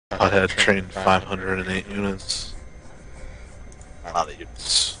squad had trained 508 units. A lot of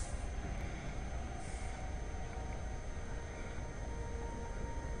units.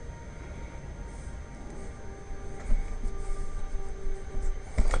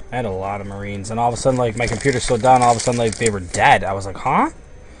 I had a lot of Marines, and all of a sudden, like, my computer slowed down, all of a sudden, like, they were dead. I was like, huh?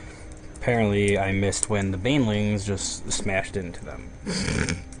 Apparently, I missed when the Banelings just smashed into them.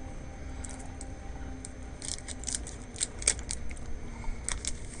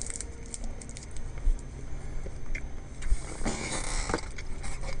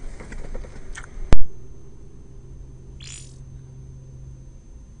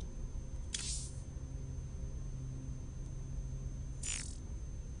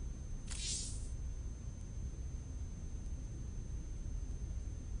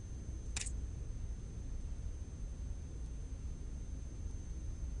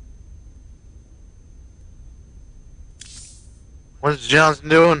 What's Johnson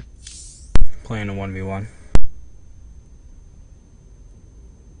doing? Playing a 1v1.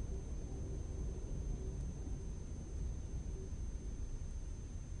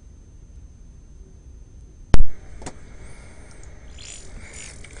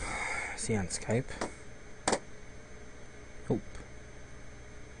 Is he on Skype? Nope.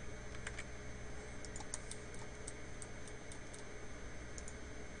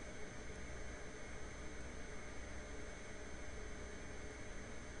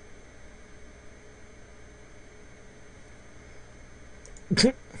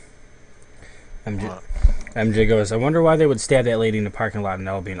 MJ goes, I wonder why they would stab that lady in the parking lot in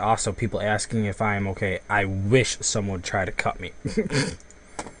Albion. Also, people asking if I'm okay. I wish someone would try to cut me.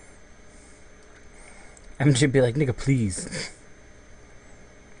 MJ be like, nigga, please.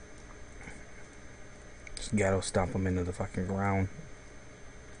 Just gato stomp him into the fucking ground.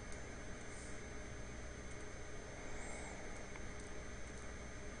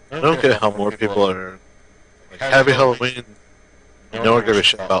 I don't get how more people are like, happy Halloween. You know, give a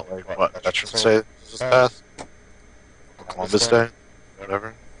shit about like what Veterans Day this past, Columbus Day,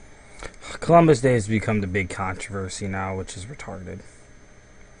 whatever. Columbus Day has become the big controversy now, which is retarded.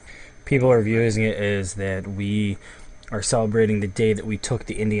 People are viewing it as that we are celebrating the day that we took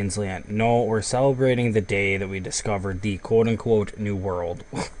the Indians' land. No, we're celebrating the day that we discovered the quote-unquote New World.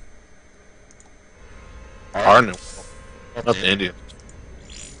 Our New World, not the Indians.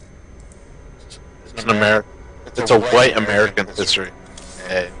 It's an American. It's a white American history.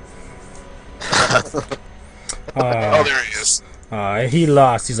 Hey. Oh, there he is. He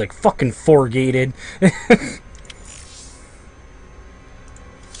lost. He's like fucking four-gated.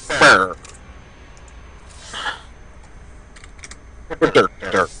 Brr. Dirt,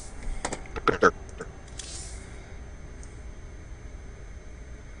 dirt. Dirt.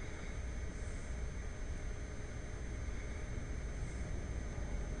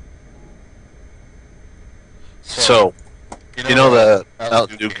 So, you know that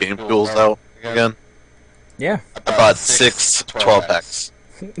new game tools out again? Yeah. I bought 6 12-packs.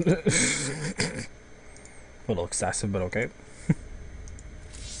 A little excessive, but okay.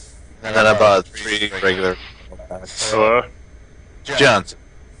 And then I bought 3 regular 12-packs. Hello? Johnson.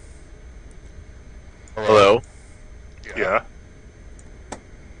 Hello? Yeah.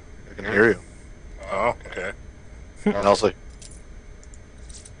 I can hear you. Oh, okay. And also,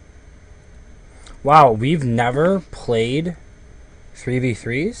 Wow, we've never played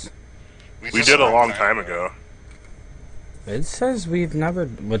 3v3s? We did a long time ago. It says we've never...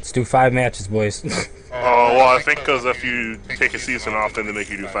 Let's do 5 matches, boys. Oh, well, I think because if you take a season off, then they make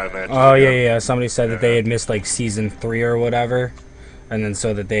you do 5 matches. Oh, again. yeah. Somebody said that they had missed, like, Season 3 or whatever. And then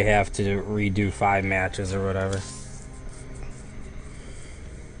so that they have to redo 5 matches or whatever.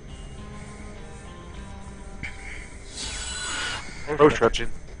 no stretching.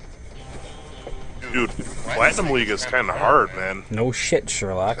 Dude, Platinum League is kind of hard, man. No shit,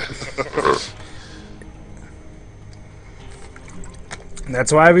 Sherlock.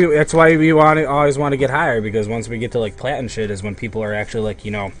 That's why we always want to get higher, because once we get to like platinum shit is when people are actually like,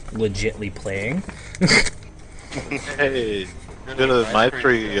 you know, legitly playing. Hey, my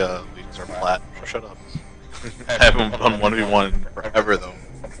 3 leagues are flat. Shut up. I haven't done 1v1 forever though.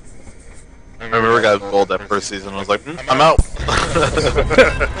 I remember I got gold that first season. I was like, I'm out.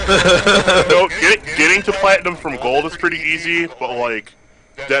 No, getting to platinum from gold is pretty easy, but like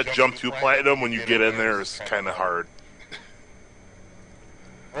that jump to platinum when you get in there is kind of hard.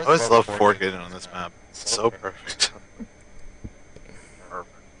 I always love 4 getting on this map. It's so perfect.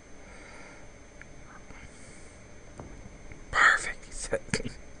 Perfect, he said.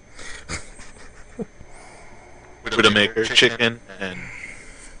 Widowmaker, chicken, and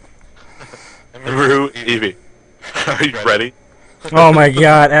Rue, Evie. Are you ready? Oh my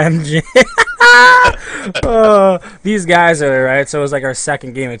god, MJ. These guys are right. So it was like our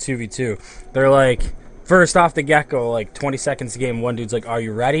second game of 2v2. They're like, first off the get-go, like 20 seconds a game, one dude's like, are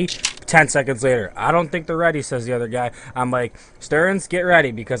you ready? 10 seconds later, I don't think they're ready, says the other guy. I'm like, Stearns, get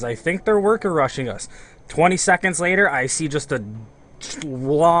ready, because I think they're worker rushing us. 20 seconds later, I see just a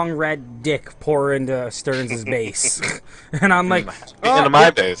long red dick pour into Stearns' base. And I'm like, into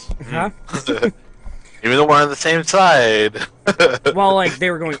my base. huh? Even though we're on the same side. Well, like,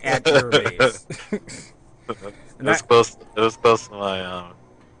 they were going at your base. It was close to my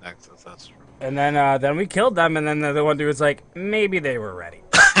access, that's true. And then we killed them, and then the one dude was like, maybe they were ready.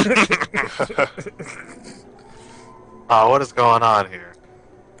 Oh, what is going on here?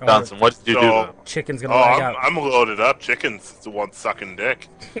 Johnson, what did you do to them? Chicken's gonna lag out. I'm loaded up. Chicken's the one sucking dick.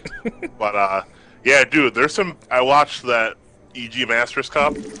 But, yeah, dude, there's some... I watched that EG Masters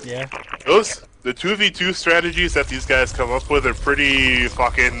Cup. Yeah. The 2v2 strategies that these guys come up with are pretty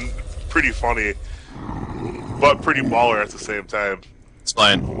funny. But pretty baller at the same time.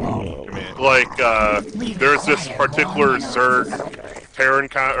 Explain. Like, there's this particular Zerg Terran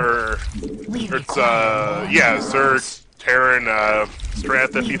Zerg Terran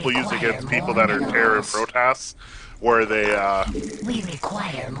strat that people use against people that are Terran Protoss, where they'll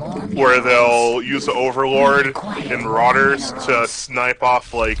use the Overlord and Marauders to snipe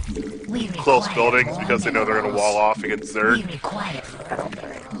off like close buildings because they know they're gonna wall off against Zerg.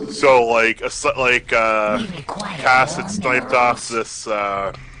 So Cass had sniped off this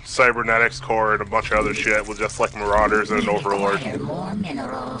cybernetics core and a bunch of other shit with just like Marauders and an Overlord.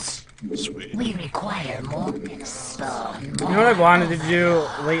 Sweet. We require more minerals. You know what I've wanted to do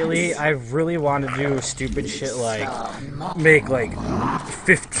lately? I've really wanted to do stupid shit like make like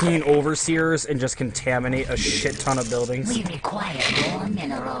 15 overseers and just contaminate a shit ton of buildings. We require more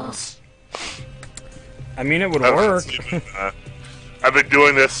minerals. I mean, it would work. I've been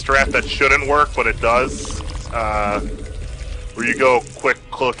doing this strat that shouldn't work, but it does. Where you go quick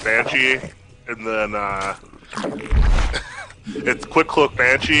cloak Banshee, and then it's quick cloak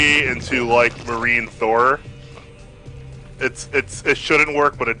Banshee into like Marine Thor. It shouldn't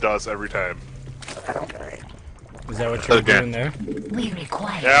work, but it does every time. Is that what you're doing there? We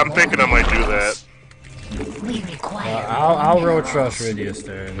require. Yeah, I'm thinking I might do that. We require. I'll road trust with you,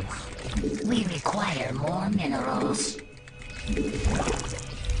 Stearns. We require more minerals.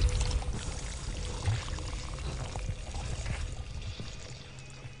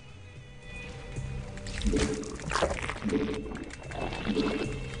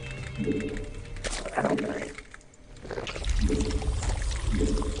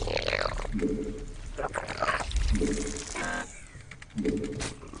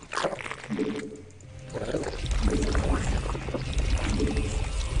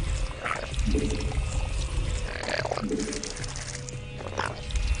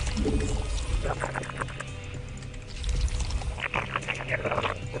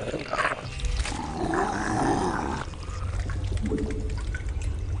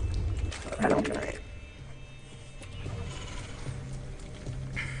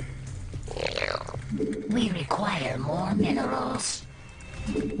 We require more minerals.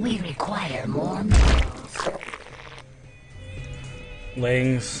 We require more minerals.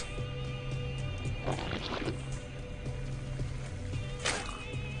 Lings.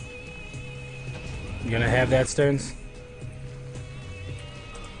 You gonna have that, Stearns?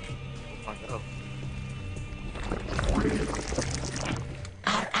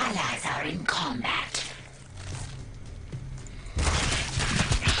 Our allies are in combat.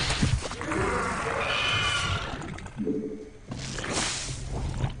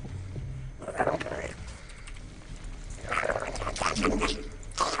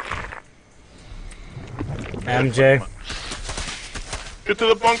 MJ. Get to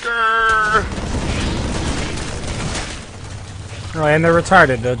the bunker! Oh, and they're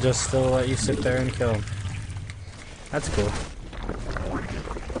retarded. They'll just still let you sit there and kill them. That's cool.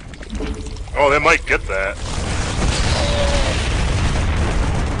 Oh, they might get that.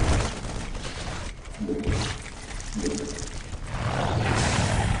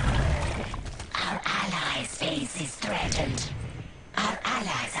 Our allies' base is threatened. Our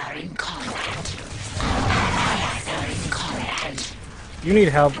allies are in combat. Our allies are in combat. You need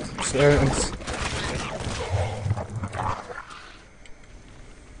help, Stearns.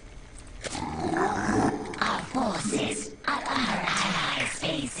 Our forces, our allies'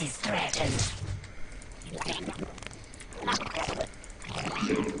 base is threatened.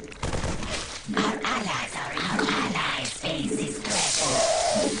 Our allies are in allies' base is threatened.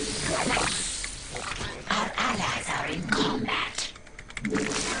 Our allies are in combat.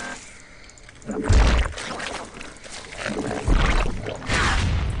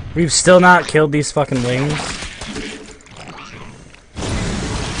 We've still not killed these fucking wings.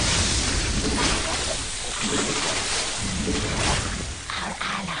 Our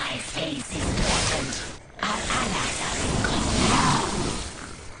allies' base is threatened. Our allies are in combat.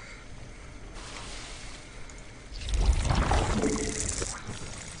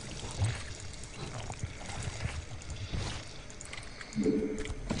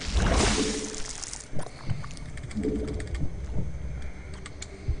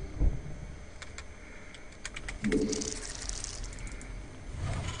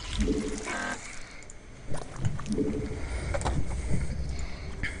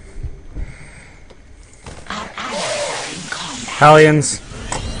 Hellions.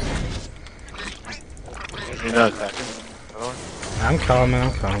 Are you not attacking? I'm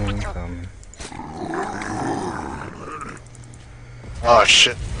coming. Oh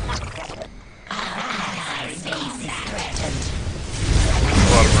shit. Allies' base is threatened. A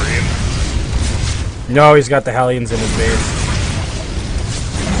lot of Marines. No, he's got the Hellions in his base.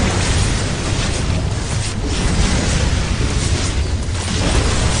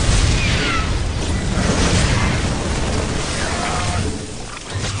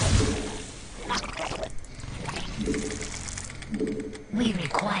 We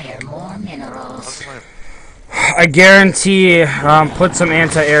require more minerals. I guarantee, put some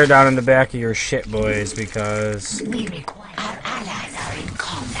anti-air down in the back of your shit, boys, because We require. Our allies are in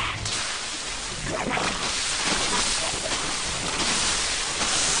combat.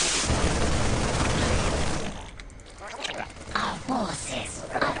 Our forces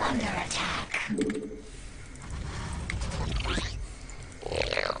are under attack.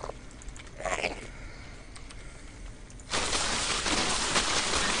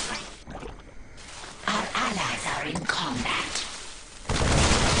 Our allies are in combat.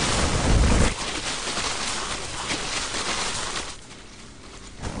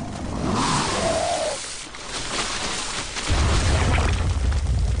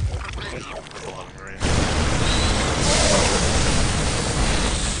 A lot of Marines.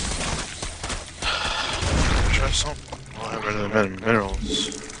 Try something. I'll have rid of the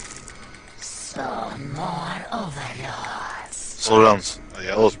minerals. So more overlords. Slow down. The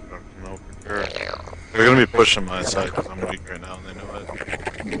yellows no prepare. They're gonna be pushing my side because I'm weak right now and they know it.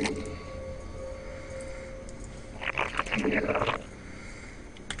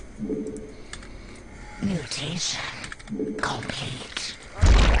 Mutation complete.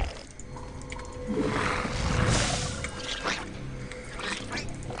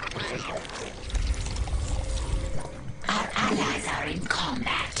 Our allies are in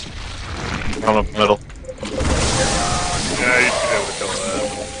combat. Come up middle. Yeah, you should be able to kill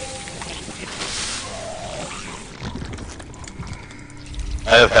that. I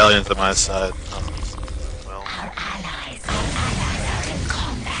have Hellions on my side. Well, Our allies are in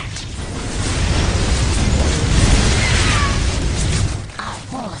combat. Our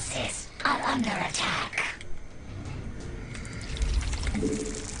forces are under attack.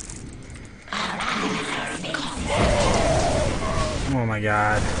 Our allies are in combat. oh my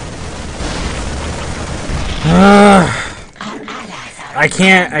god. Our allies are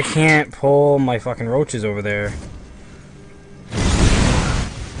I can't pull my fucking roaches over there.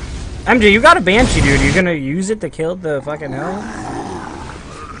 MJ, you got a Banshee, dude. You gonna use it to kill the fucking hell?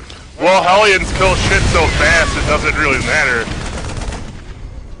 Well, Hellions kill shit so fast it doesn't really matter.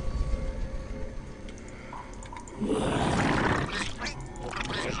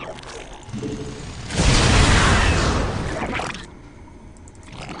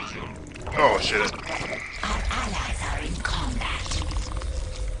 Oh shit. Our allies are in combat.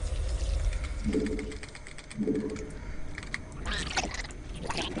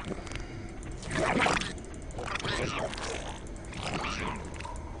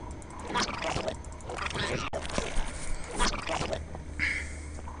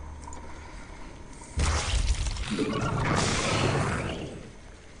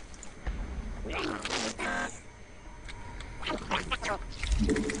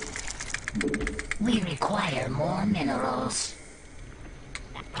 We require more minerals.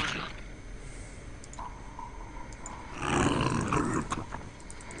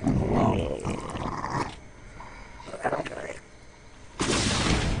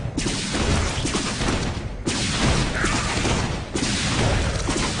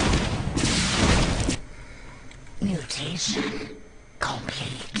 Mutation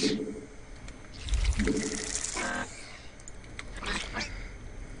complete.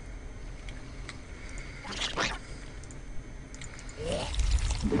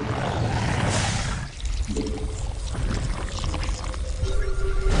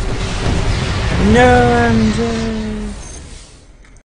 No, MJ.